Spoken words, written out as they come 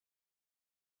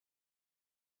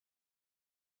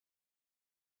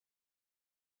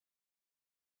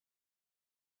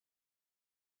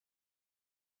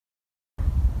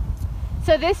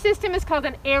So this system is called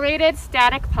an aerated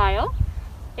static pile.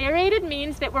 Aerated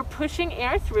means that we're pushing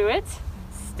air through it.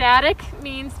 Static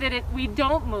means that we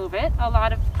don't move it. A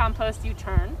lot of compost you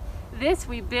turn. This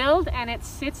we build and it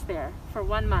sits there for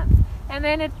 1 month. And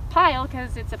then it's pile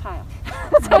because it's a pile.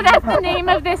 So that's the name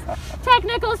of this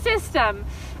technical system.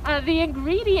 The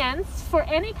ingredients for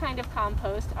any kind of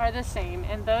compost are the same,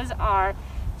 and those are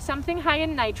something high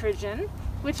in nitrogen,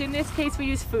 which in this case we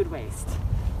use food waste.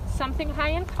 Something high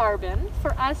in carbon.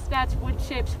 For us, that's wood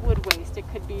chips, wood waste. It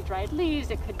could be dried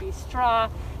leaves, it could be straw.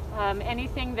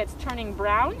 Anything that's turning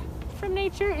brown from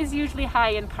nature is usually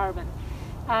high in carbon.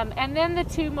 And then the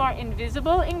two more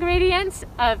invisible ingredients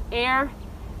of air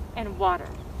and water.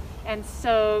 And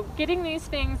so getting these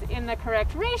things in the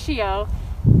correct ratio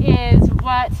is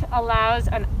what allows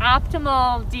an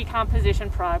optimal decomposition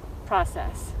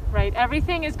process, right?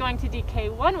 Everything is going to decay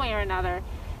one way or another.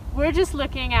 We're just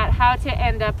looking at how to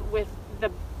end up with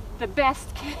the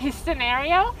best case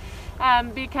scenario,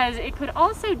 because it could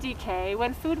also decay.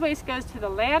 When food waste goes to the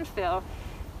landfill,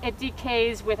 it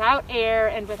decays without air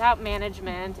and without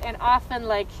management, and often,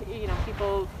 like, you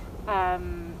know,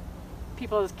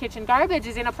 people's kitchen garbage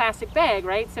is in a plastic bag,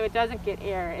 right? So it doesn't get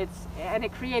air, and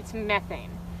it creates methane.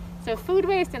 So food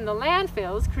waste in the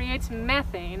landfills creates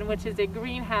methane, which is a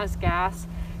greenhouse gas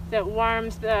that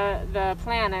warms the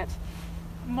planet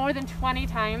more than 20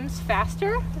 times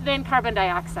faster than carbon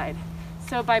dioxide.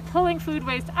 So by pulling food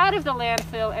waste out of the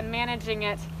landfill and managing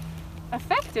it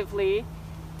effectively,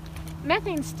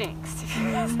 methane stinks.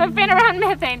 I've been around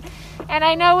methane, and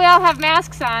I know we all have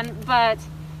masks on, but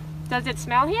does it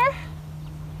smell here?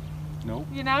 No.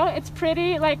 You know, it's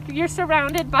pretty, like, you're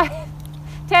surrounded by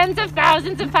tens of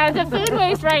thousands of pounds of food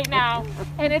waste right now,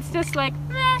 and it's just like,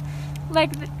 meh.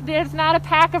 Like, there's not a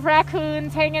pack of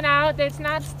raccoons hanging out. It's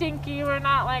not stinky. We're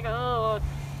not like, oh,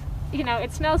 you know,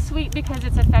 it smells sweet because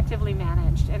it's effectively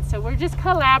managed. And so we're just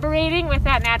collaborating with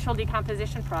that natural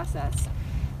decomposition process.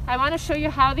 I want to show you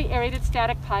how the aerated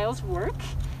static piles work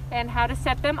and how to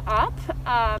set them up.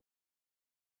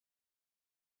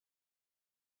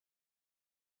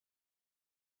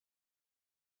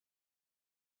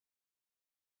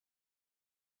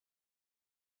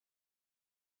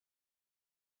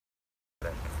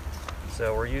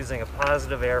 So we're using a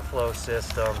positive airflow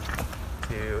system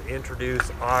to introduce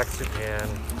oxygen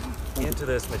into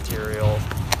this material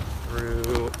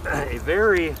through a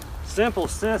very simple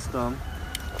system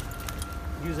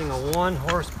using a 1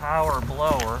 horsepower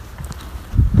blower.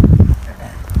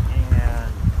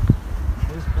 And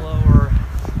this blower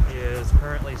is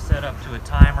currently set up to a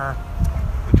timer,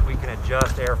 which we can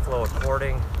adjust airflow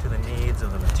according to the needs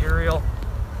of the material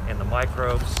and the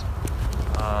microbes.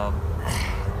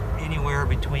 Anywhere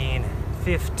between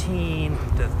 15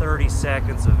 to 30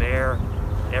 seconds of air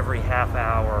every half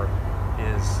hour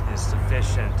is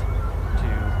sufficient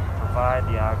to provide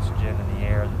the oxygen and the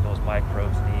air that those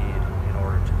microbes need in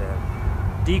order to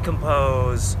then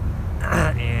decompose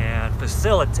and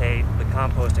facilitate the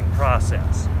composting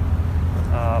process.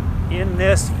 In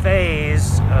this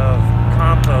phase of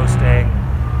composting,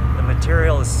 the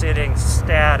material is sitting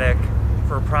static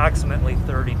for approximately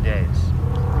 30 days.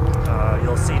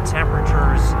 You'll see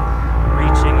temperatures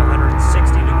reaching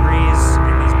 160 degrees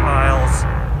in these piles.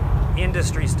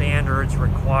 Industry standards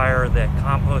require that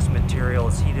compost material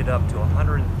is heated up to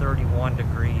 131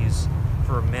 degrees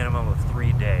for a minimum of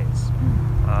 3 days.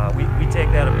 We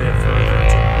take that a bit further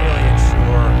to really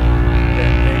ensure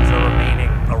that things are remaining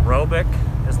aerobic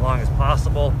as long as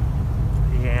possible,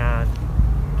 and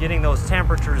getting those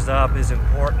temperatures up is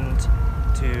important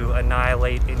to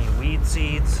annihilate any weed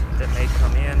seeds that may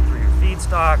come in through your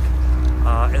feedstock,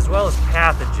 as well as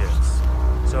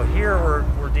pathogens. So here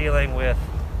we're dealing with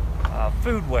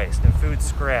food waste and food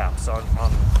scraps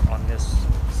on this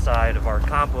side of our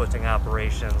composting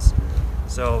operations.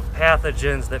 So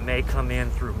pathogens that may come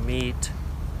in through meat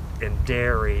and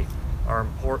dairy are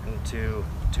important to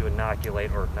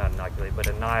inoculate, or not inoculate, but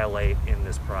annihilate in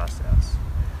this process.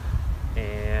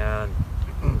 And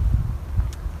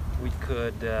we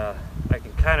could, I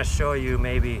can kind of show you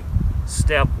maybe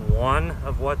step 1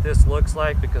 of what this looks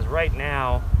like, because right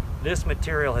now this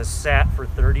material has sat for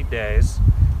 30 days.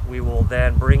 We will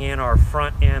then bring in our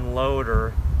front end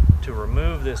loader to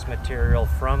remove this material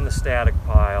from the static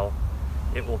pile.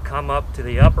 It will come up to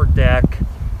the upper deck,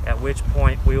 at which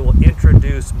point we will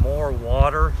introduce more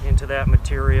water into that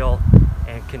material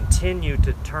and continue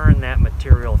to turn that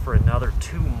material for another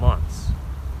 2 months.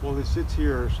 Well, it sits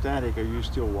here static. Are you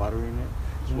still watering it?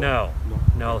 No.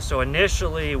 So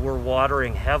initially we're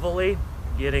watering heavily,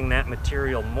 getting that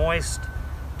material moist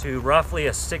to roughly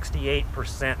a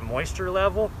 68% moisture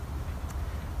level.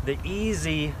 The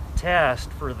easy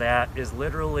test for that is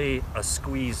literally a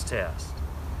squeeze test.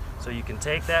 So you can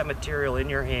take that material in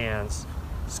your hands,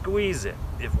 squeeze it.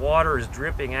 If water is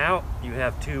dripping out, you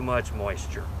have too much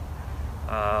moisture.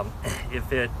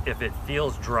 If it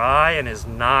feels dry and is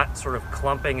not sort of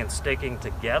clumping and sticking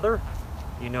together,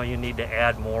 you know you need to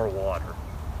add more water.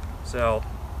 So,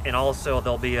 and also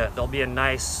there'll be a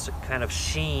nice kind of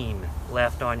sheen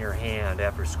left on your hand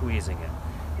after squeezing it.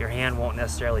 Your hand won't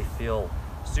necessarily feel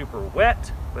super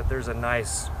wet, but there's a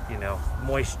nice, you know,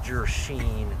 moisture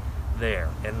sheen there,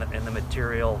 and the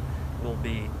material will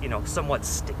be, you know, somewhat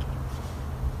sticky.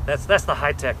 That's the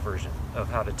high-tech version of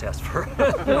how to test for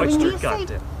moisture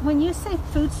content. When you say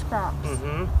food scraps,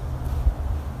 Mm-hmm.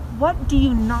 what do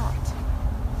you not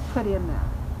put in there?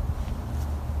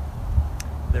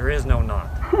 There is no not.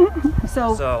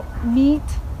 So meat,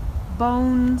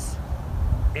 bones,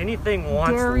 anything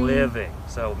once dairy. living.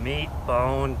 So meat,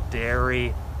 bone,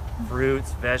 dairy,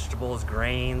 fruits, vegetables,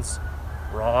 grains,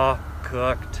 raw,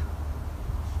 cooked.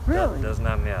 really? Does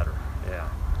not matter. Yeah.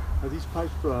 Are these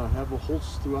pipes have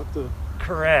holes throughout the?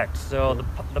 Correct. So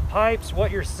the pipes,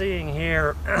 what you're seeing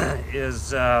here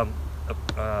is a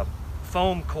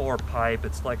foam core pipe.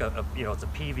 It's like it's a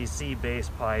PVC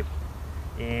based pipe,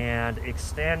 and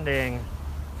extending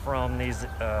from these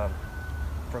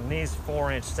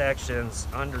 4-inch sections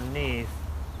underneath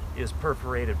is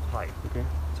perforated pipe. Okay.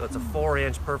 So it's a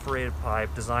 4-inch perforated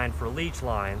pipe designed for leach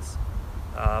lines,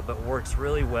 but works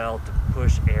really well to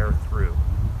push air through.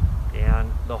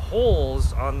 And the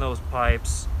holes on those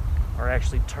pipes are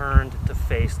actually turned to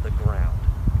face the ground.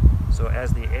 So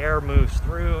as the air moves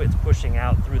through, it's pushing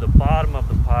out through the bottom of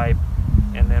the pipe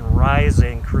and then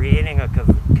rising, creating a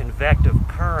convective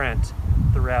current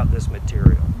throughout this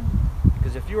material.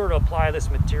 Because if you were to apply this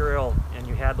material and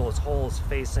you had those holes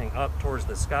facing up towards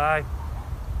the sky,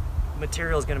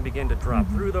 material is going to begin to drop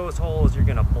through those holes. You're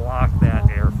going to block that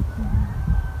air.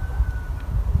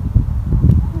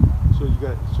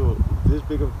 So this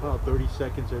big of a pile, 30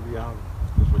 seconds every hour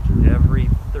is what you're. Every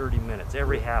 30 minutes,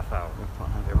 every half hour.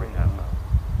 Every half hour.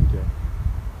 Okay.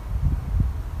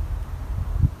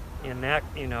 And that,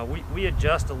 you know, we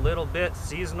adjust a little bit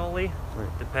seasonally,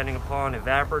 Right. depending upon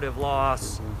evaporative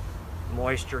loss,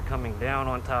 moisture coming down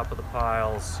on top of the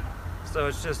piles. So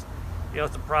it's just, you know,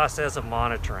 it's a process of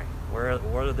monitoring.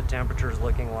 What are the temperatures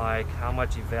looking like? How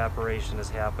much evaporation is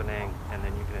happening? And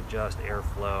then you can adjust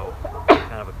airflow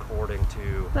kind of according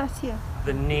to Bless you.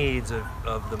 the needs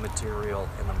of the material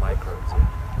and the microbes.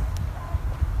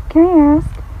 Can I ask,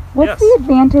 what's Yes. the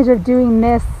advantage of doing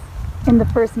this in the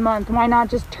first month? Why not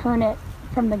just turn it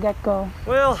from the get-go?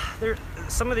 Well,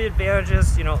 some of the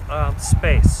advantages, you know,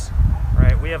 space,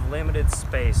 right? We have limited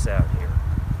space out here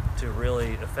to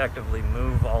really effectively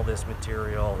move all this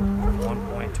material from one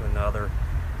point to another.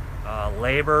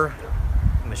 Labor,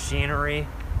 machinery,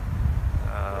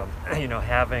 you know,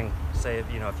 having, say,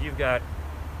 you know, if you've got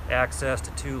access to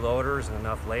 2 loaders and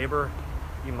enough labor,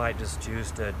 you might just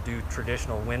choose to do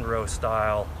traditional windrow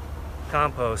style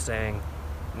composting,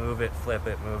 move it, flip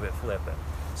it, move it, flip it.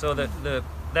 So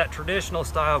that traditional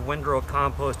style of windrow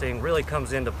composting really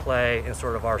comes into play in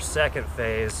sort of our second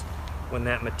phase, when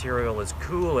that material is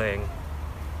cooling,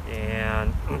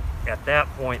 and at that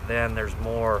point then there's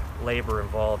more labor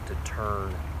involved to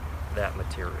turn that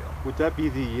material. Would that be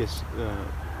the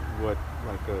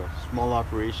like a small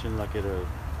operation, like at a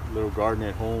little garden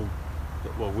at home,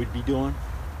 what we'd be doing,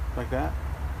 like that?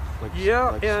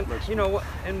 Yeah, and you know,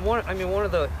 and one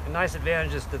of the nice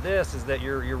advantages to this is that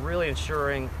you're really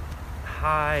ensuring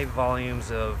high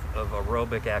volumes of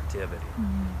aerobic activity.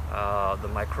 The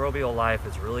microbial life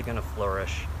is really going to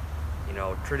flourish. You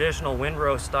know, traditional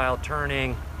windrow style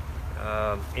turning,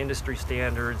 industry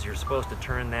standards, you're supposed to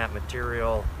turn that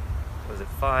material, was it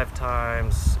 5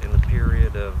 times in the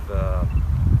period of,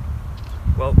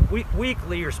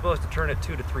 weekly you're supposed to turn it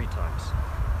 2 to 3 times,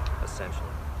 essentially.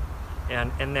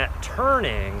 And that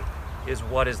turning is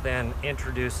what is then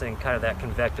introducing kind of that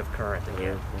convective current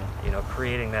again, you know,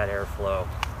 creating that airflow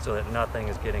so that nothing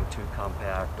is getting too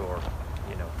compact or,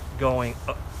 you know, going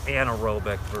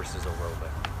anaerobic versus aerobic.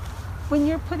 When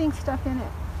you're putting stuff in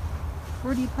it,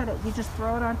 where do you put it? You just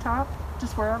throw it on top,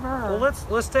 just wherever? Or? Well,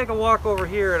 let's take a walk over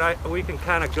here and we can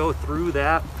kind of go through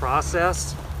that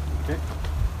process. Okay.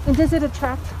 And does it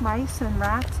attract mice and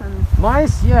rats and?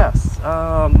 Mice, yes.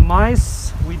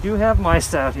 Mice, we do have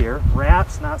mice out here.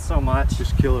 Rats, not so much.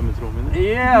 Just kill them and throw them in there?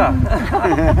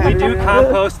 Yeah. We do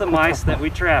compost the mice that we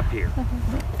trap here.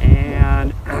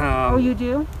 And Oh, you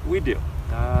do? we do.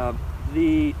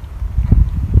 The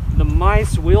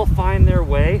mice will find their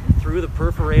way through the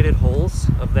perforated holes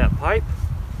of that pipe,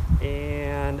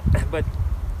 but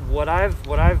what I've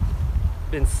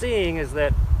been seeing is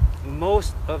that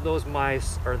most of those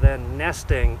mice are then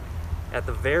nesting at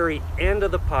the very end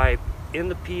of the pipe in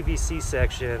the PVC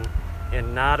section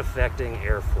and not affecting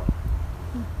airflow.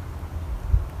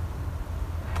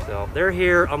 So they're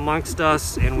here amongst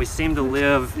us, and we seem to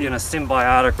live in a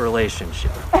symbiotic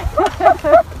relationship. But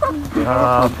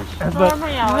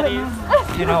realities.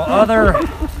 you know,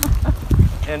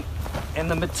 and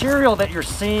the material that you're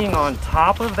seeing on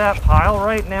top of that pile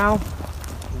right now,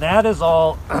 that is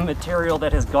all material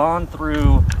that has gone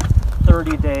through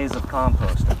 30 days of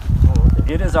composting.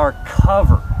 It is our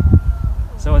cover.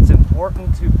 So it's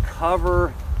important to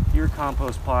cover your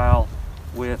compost pile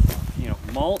with, you know,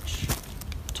 mulch,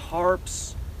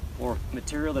 tarps, or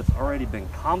material that's already been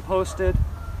composted.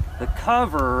 The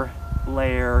cover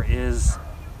layer is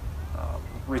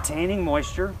retaining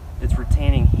moisture, it's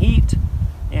retaining heat,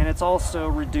 and it's also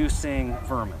reducing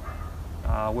vermin.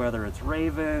 Whether it's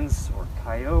ravens or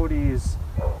coyotes,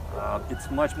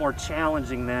 it's much more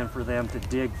challenging then for them to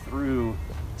dig through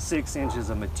 6 inches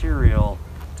of material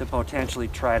to potentially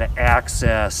try to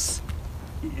access,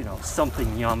 you know,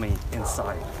 something yummy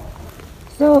inside.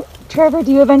 So, Trevor,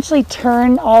 do you eventually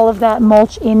turn all of that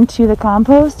mulch into the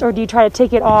compost, or do you try to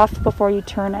take it off before you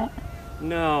turn it?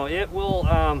 No, it will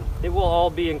all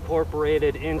be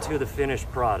incorporated into the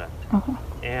finished product.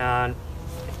 And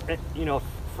you know,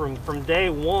 from day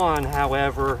one,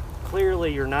 however,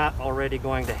 clearly you're not already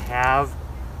going to have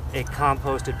a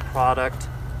composted product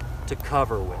to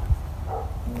cover with,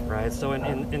 right? So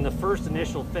in the first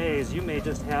initial phase, you may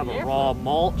just have a raw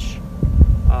mulch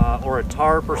or a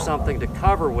tarp or something to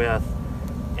cover with,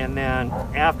 and then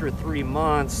after 3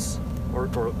 months or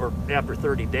after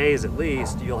 30 days at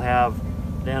least, you'll have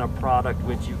then a product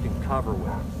which you can cover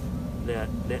with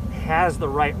that has the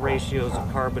right ratios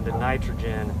of carbon to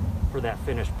nitrogen for that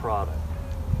finished product.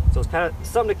 So it's kind of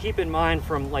something to keep in mind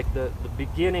from like the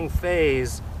beginning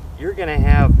phase. You're going to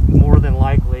have more than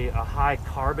likely a high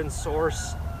carbon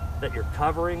source that you're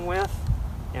covering with,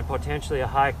 and potentially a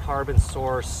high carbon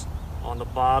source on the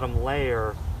bottom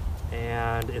layer.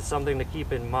 And it's something to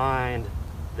keep in mind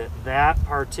that that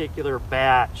particular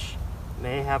batch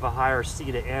may have a higher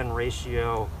C to N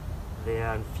ratio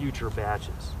than future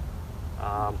batches.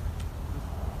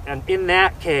 And in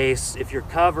that case, if you're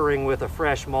covering with a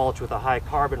fresh mulch with a high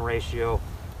carbon ratio,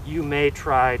 you may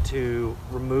try to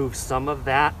remove some of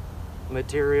that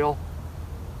material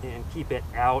and keep it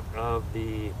out of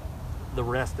the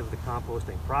rest of the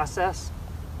composting process.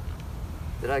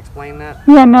 Did I explain that?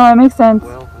 Yeah, no, it makes sense.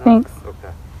 Well, no? Thanks.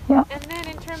 Okay. Yeah. And then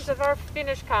in terms of our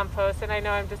finished compost, and I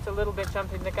know I'm just a little bit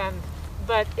jumping the gun,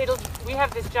 but we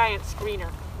have this giant screener,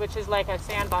 which is like a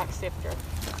sandbox sifter.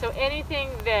 So anything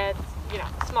that, you know,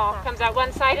 small comes out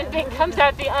one side and big comes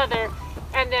out the other,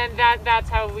 and then that's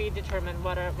how we determine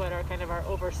what are kind of our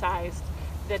oversized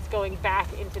that's going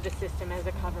back into the system as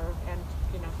a cover and,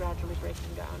 you know, gradually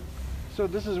breaking down. So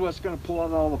this is what's going to pull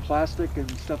out all the plastic and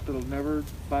stuff that'll never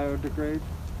biodegrade?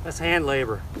 That's hand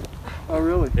labor. Oh,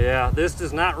 really? Yeah, this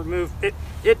does not remove it.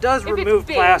 It does remove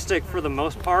plastic for the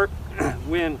most part.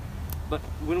 But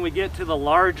when we get to the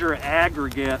larger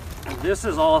aggregate, this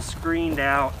is all screened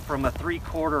out from a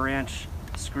 3/4 inch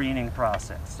screening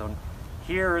process. So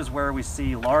here is where we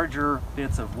see larger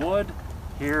bits of wood.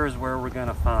 Here is where we're going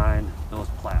to find those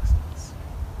plastics.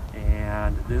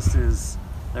 And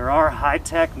there are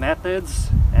high-tech methods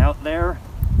out there.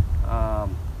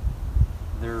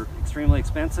 They're extremely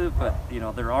expensive, but you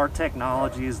know, there are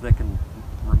technologies that can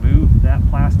remove that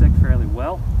plastic fairly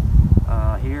well.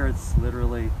 Here it's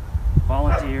literally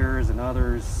volunteers and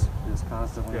others just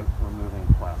constantly removing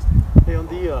plastic. Hey, on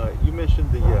the you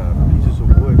mentioned the pieces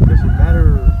of wood. Does it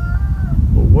matter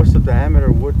what's the diameter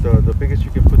of wood? The biggest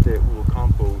you can put that will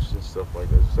compost and stuff like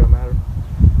that. Does that matter?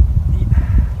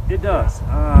 It does.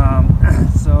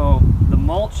 So the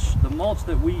mulch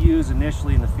that we use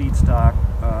initially in the feedstock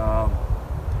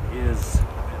is,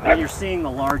 you're seeing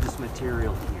the largest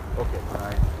material here. Okay.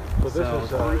 Right. So this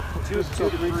is 2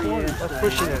 to 3 inch. That's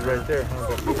pushing it right there.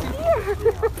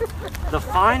 The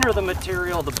finer the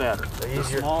material, the better. The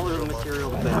smaller the material,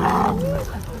 the better.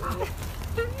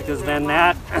 Because then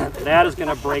that is going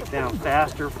to break down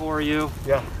faster for you.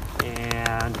 Yeah.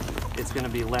 And it's going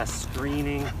to be less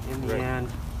screening in the end.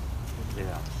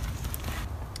 Yeah.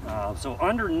 So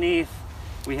underneath,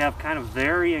 we have kind of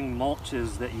varying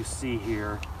mulches that you see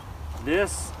here.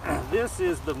 This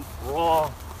is the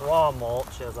raw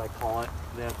mulch, as I call it.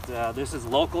 This is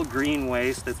local green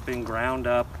waste that's been ground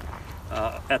up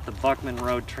at the Buckman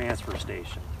Road transfer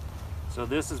station. So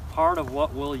this is part of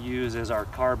what we'll use as our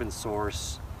carbon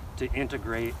source to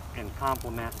integrate and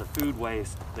complement the food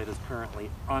waste that is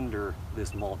currently under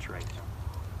this mulch right now.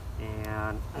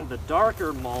 And the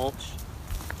darker mulch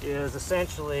is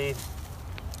essentially,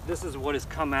 this is what has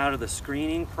come out of the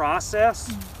screening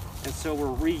process. And so we're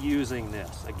reusing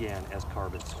this again as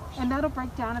carbon source. And that'll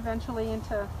break down eventually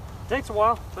into... Takes a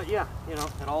while, but yeah, you know,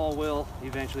 it all will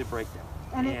eventually break down.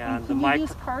 And can you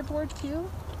use cardboard too?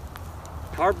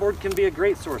 Cardboard can be a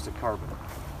great source of carbon,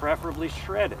 preferably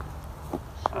shredded.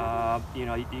 You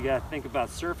know, you got to think about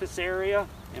surface area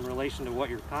in relation to what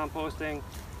you're composting.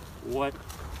 What,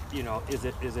 you know, is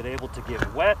it able to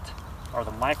get wet? Are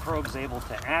the microbes able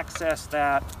to access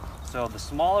that? So the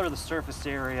smaller the surface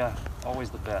area, always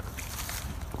the better.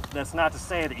 That's not to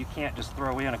say that you can't just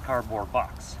throw in a cardboard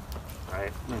box,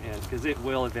 right? Because it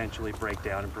will eventually break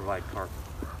down and provide carbon.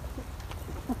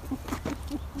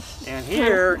 And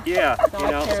here, yeah,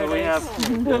 you know, so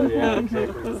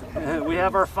we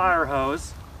have our fire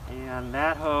hose, and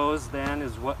that hose then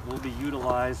is what will be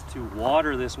utilized to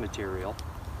water this material.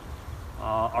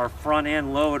 Our front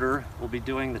end loader will be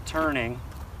doing the turning,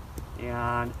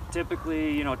 and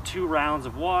typically, you know, 2 rounds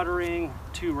of watering,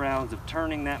 2 rounds of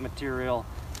turning that material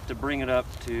to bring it up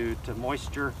to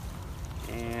moisture.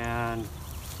 And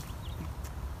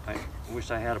I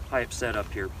wish I had a pipe set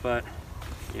up here, but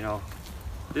you know,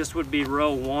 this would be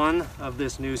row 1 of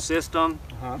this new system.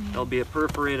 There'll be a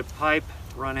perforated pipe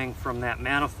running from that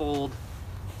manifold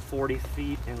 40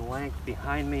 feet in length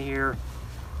behind me here.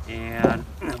 And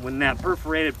when that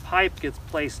perforated pipe gets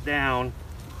placed down,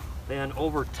 then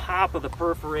over top of the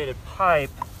perforated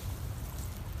pipe,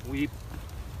 we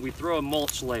throw a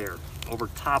mulch layer over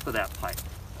top of that pipe.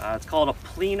 It's called a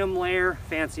plenum layer,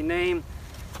 fancy name.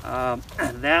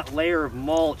 That layer of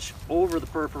mulch over the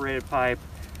perforated pipe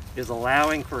is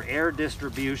allowing for air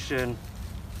distribution,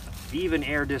 even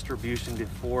air distribution,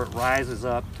 before it rises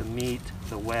up to meet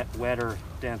the wetter,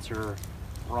 denser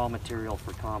raw material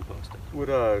for composting. Would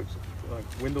like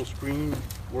window screen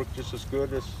work just as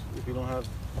good as if you don't have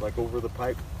like over the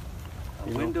pipe?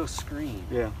 A window screen?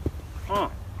 Yeah. Huh.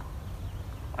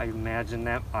 I imagine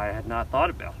that. I had not thought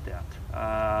about that.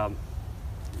 Kind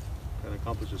of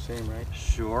accomplish the same, right?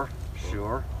 Sure.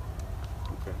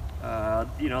 Okay.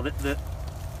 You know,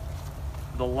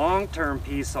 the long-term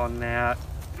piece on that,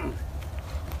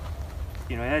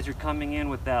 you know, as you're coming in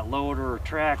with that loader or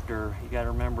tractor, you got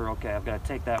to remember, okay, I've got to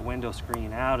take that window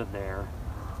screen out of there,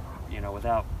 you know,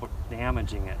 without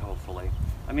damaging it, hopefully.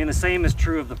 I mean, the same is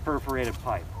true of the perforated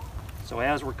pipe. So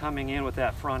as we're coming in with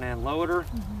that front end loader,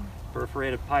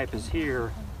 perforated pipe is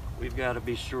here, we've got to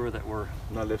be sure that we're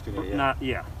not lifting it. Not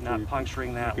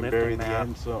puncturing that, you can lifting bury the that.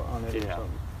 ends on it or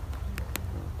something.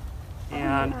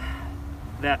 And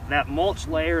that mulch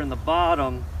layer in the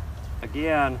bottom,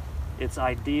 again, it's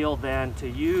ideal then to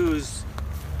use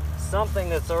something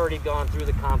that's already gone through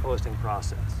the composting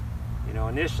process. You know,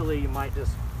 initially you might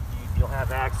just, you'll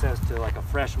have access to like a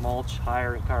fresh mulch,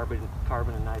 higher in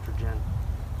carbon and nitrogen.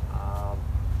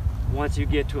 Once you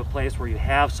get to a place where you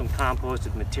have some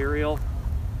composted material,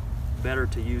 better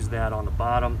to use that on the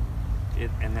bottom,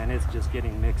 and then it's just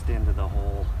getting mixed into the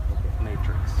whole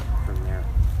matrix from there.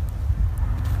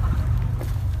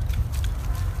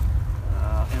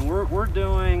 And we're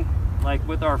doing, like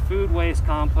with our food waste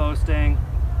composting,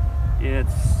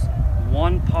 it's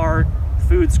 1 part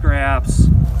food scraps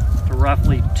to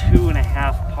roughly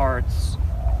 2.5 parts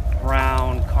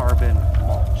brown carbon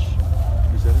mulch.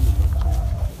 Is that in the notes?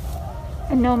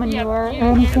 And no manure or Your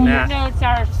anything? notes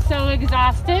are so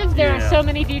exhaustive. There are so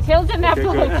many details in that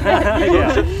book.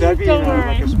 That'd be Don't worry.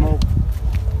 like a small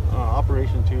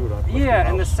operation too. Like Yeah,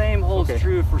 and the same holds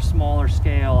true for smaller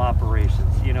scale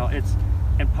operations. You know,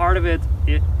 and part of it's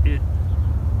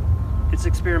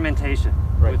experimentation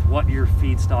with what your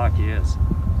feedstock is,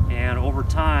 and over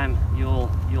time you'll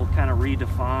kind of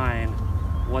redefine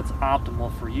what's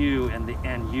optimal for you and the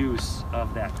end use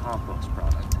of that compost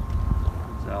product.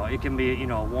 So it can be, you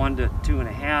know, 1 to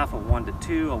 2.5, a 1 to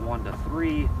 2, a 1 to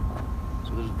 3.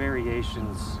 So there's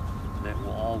variations that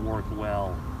will all work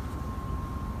well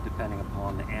depending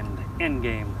upon the end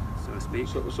game, so to speak.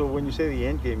 So when you say the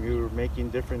end game, you're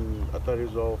making different, I thought it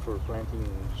was all for planting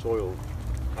soil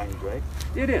kinds, right?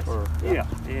 It is.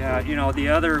 Yeah. You know,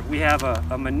 we have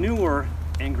a manure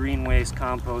and green waste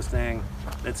composting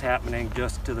that's happening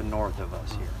just to the north of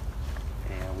us here.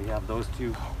 And we have those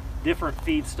 2 different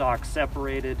feedstocks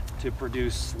separated to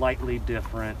produce slightly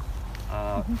different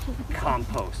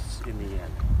composts in the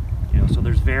end. You know, so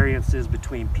there's variances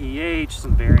between pH,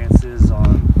 some variances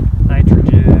on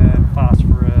nitrogen,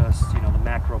 phosphorus, you know, the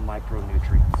macro,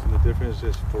 micronutrients. And the difference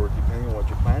is for depending on what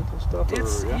you plant and stuff?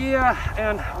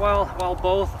 And while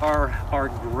both are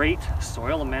great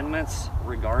soil amendments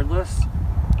regardless,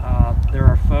 there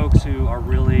are folks who are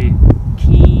really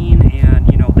keen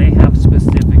and, you know, they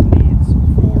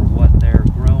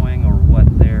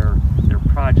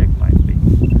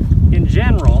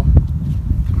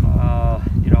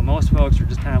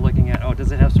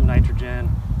nitrogen,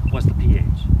 what's the pH,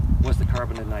 what's the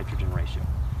carbon to nitrogen ratio.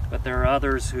 But there are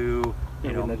others who,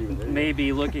 may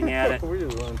be looking at it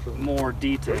more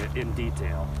in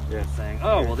detail. Yeah. Saying,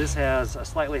 oh, well, this has a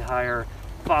slightly higher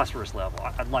phosphorus level.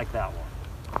 I'd like that one.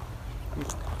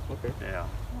 Okay. Yeah.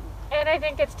 And I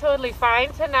think it's totally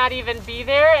fine to not even be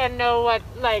there and know what,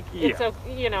 like, it's a,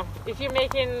 if you're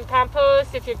making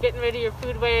compost, if you're getting rid of your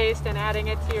food waste and adding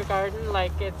it to your garden,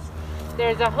 like,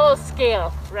 there's a whole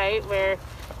scale, right, where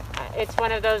it's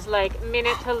one of those, like,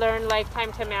 minute to learn,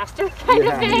 lifetime to master kind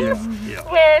of things,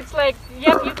 where it's like,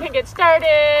 yep, you can get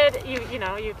started, you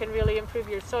can really improve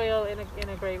your soil in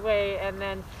a great way, and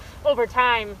then over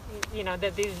time,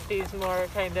 that these more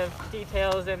kind of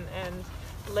details and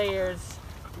layers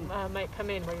might come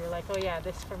in where you're like, oh yeah,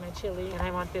 this for my chili and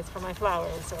I want this for my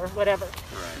flowers or whatever.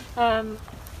 Right.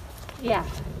 Yeah.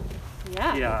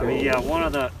 I mean,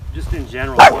 just in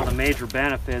general, one of the major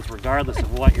benefits, regardless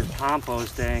of what you're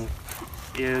composting,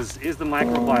 is the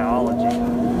microbiology.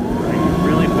 Right? You're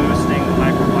really boosting the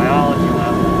microbiology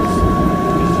levels.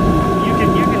 You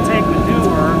can take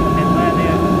manure and let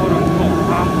it, quote unquote,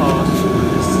 compost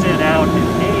sit out and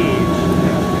age,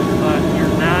 but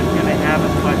you're not going to have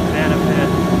as much benefit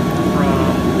from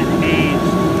an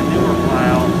aged manure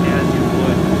pile as you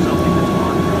would something that's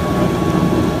on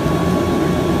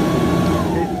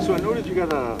compost. So I noticed you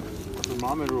got a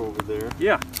thermometer over there.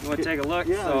 Yeah, you want to take a look?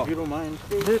 Yeah, so if you don't mind.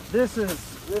 This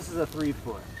is a 3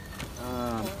 foot.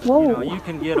 Whoa. You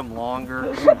can get them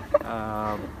longer,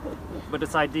 but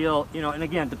it's ideal. And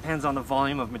again, depends on the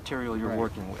volume of material you're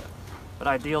working with. But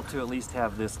ideal to at least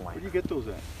have this Where length. do you get those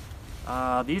at?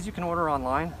 These you can order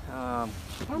online.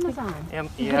 Amazon.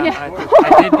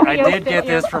 I did get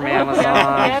this from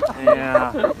Amazon.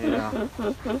 Yeah.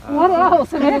 What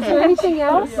else? I mean, is there anything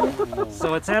else?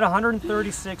 So it's at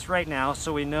 136 right now,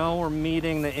 so we know we're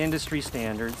meeting the industry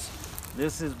standards.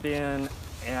 This has been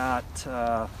at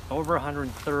over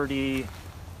 130.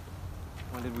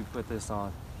 When did we put this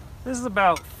on? This is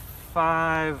about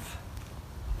five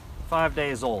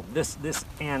days old. This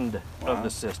end of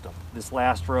the system. This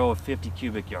last row of 50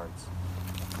 cubic yards.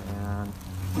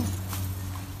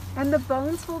 And the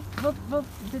bones will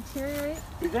deteriorate?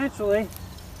 Eventually.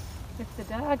 If the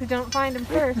dogs don't find them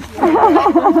first.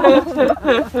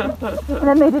 And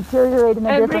then they deteriorate in a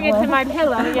And different bring it way. to my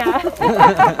pillow, yeah.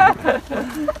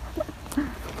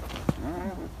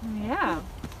 Yeah.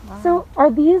 So are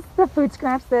these the food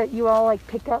scraps that you all like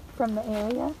pick up from the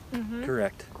area?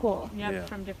 Correct. Cool. Yep, Yeah.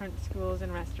 from different schools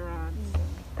and restaurants.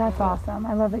 That's awesome.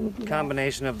 I love that you do that.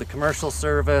 Combination of the commercial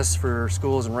service for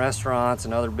schools and restaurants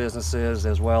and other businesses,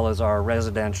 as well as our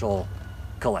residential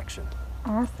collection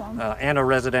Awesome. and a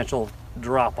residential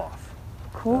drop-off.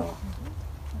 Cool.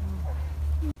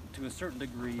 To a certain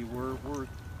degree,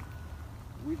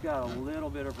 we've got a little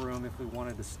bit of room if we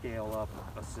wanted to scale up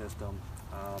a system,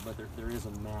 but there is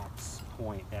a max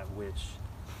point at which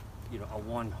a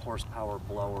 1 horsepower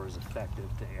blower is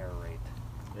effective to aerate.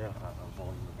 Yeah. A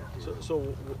volume of material.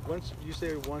 So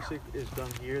once it is done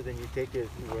here, then you take it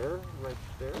where? Right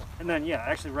there? And then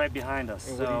actually right behind us.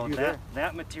 And what do So you do there?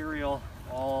 that material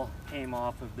all came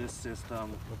off of this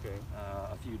system Okay.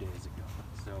 a few days ago.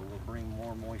 So we'll bring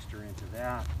more moisture into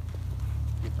that,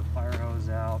 get the fire hose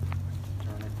out,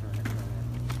 turn it,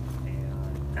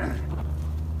 and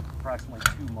approximately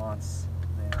 2 months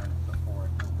then before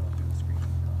it can go through the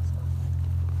screening process.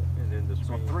 And then the So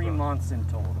screening 3 process. months in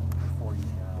total before you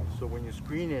have. So when you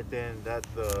screen it, then that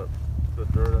the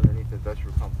dirt underneath it, that's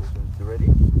your compost. Is it ready?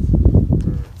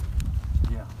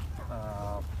 Yeah.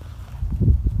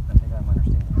 I think I'm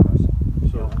understanding your question.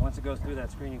 So Once it goes through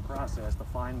that screening process, the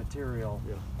fine material,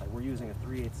 like we're using a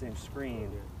 3/8 inch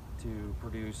screen to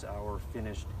produce our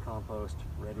finished compost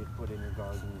ready to put in your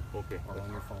garden or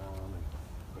on your farm.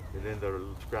 And then the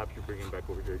scraps you're bringing back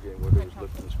over here again, whether it's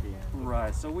left in the screen.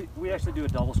 Right, so we actually do a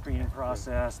double screening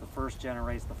process. The first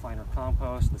generates the finer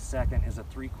compost. The second is a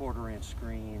 3/4 inch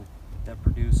screen that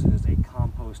produces a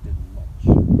composted mulch.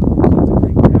 So it's a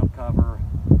great ground cover,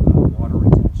 water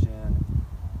retention,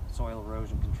 soil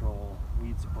erosion control,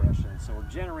 weed suppression. So we're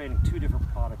generating 2 different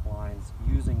product lines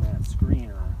using that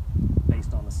screener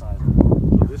based on the size of the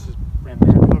mulch. So this is And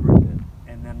covered then.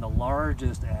 and then the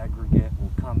largest aggregate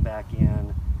will come back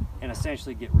in and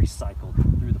essentially get recycled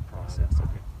through the process.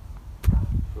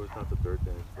 So it's not the dirt,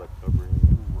 then it's like covering.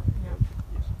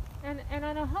 And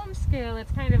on a home scale,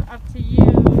 it's kind of up to you,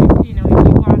 if you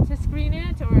want to screen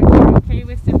it, or if you're okay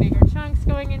with some bigger chunks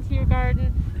going into your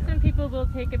garden. Some people will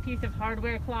take a piece of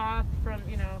hardware cloth from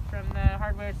the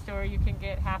hardware store. You can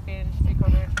get 1/2 inch,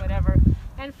 3/4 inch, whatever,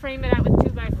 and frame it out with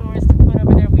 2x4s to put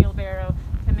over their wheelbarrow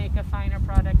to make a finer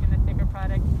product and a thicker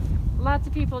product. Lots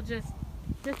of people just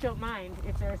just don't mind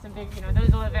if there are some big, those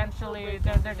will eventually,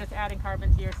 they're just adding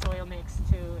carbon to your soil mix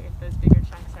too if those bigger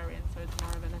chunks are in, so it's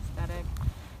more of an aesthetic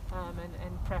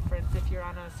and preference if you're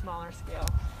on a smaller scale.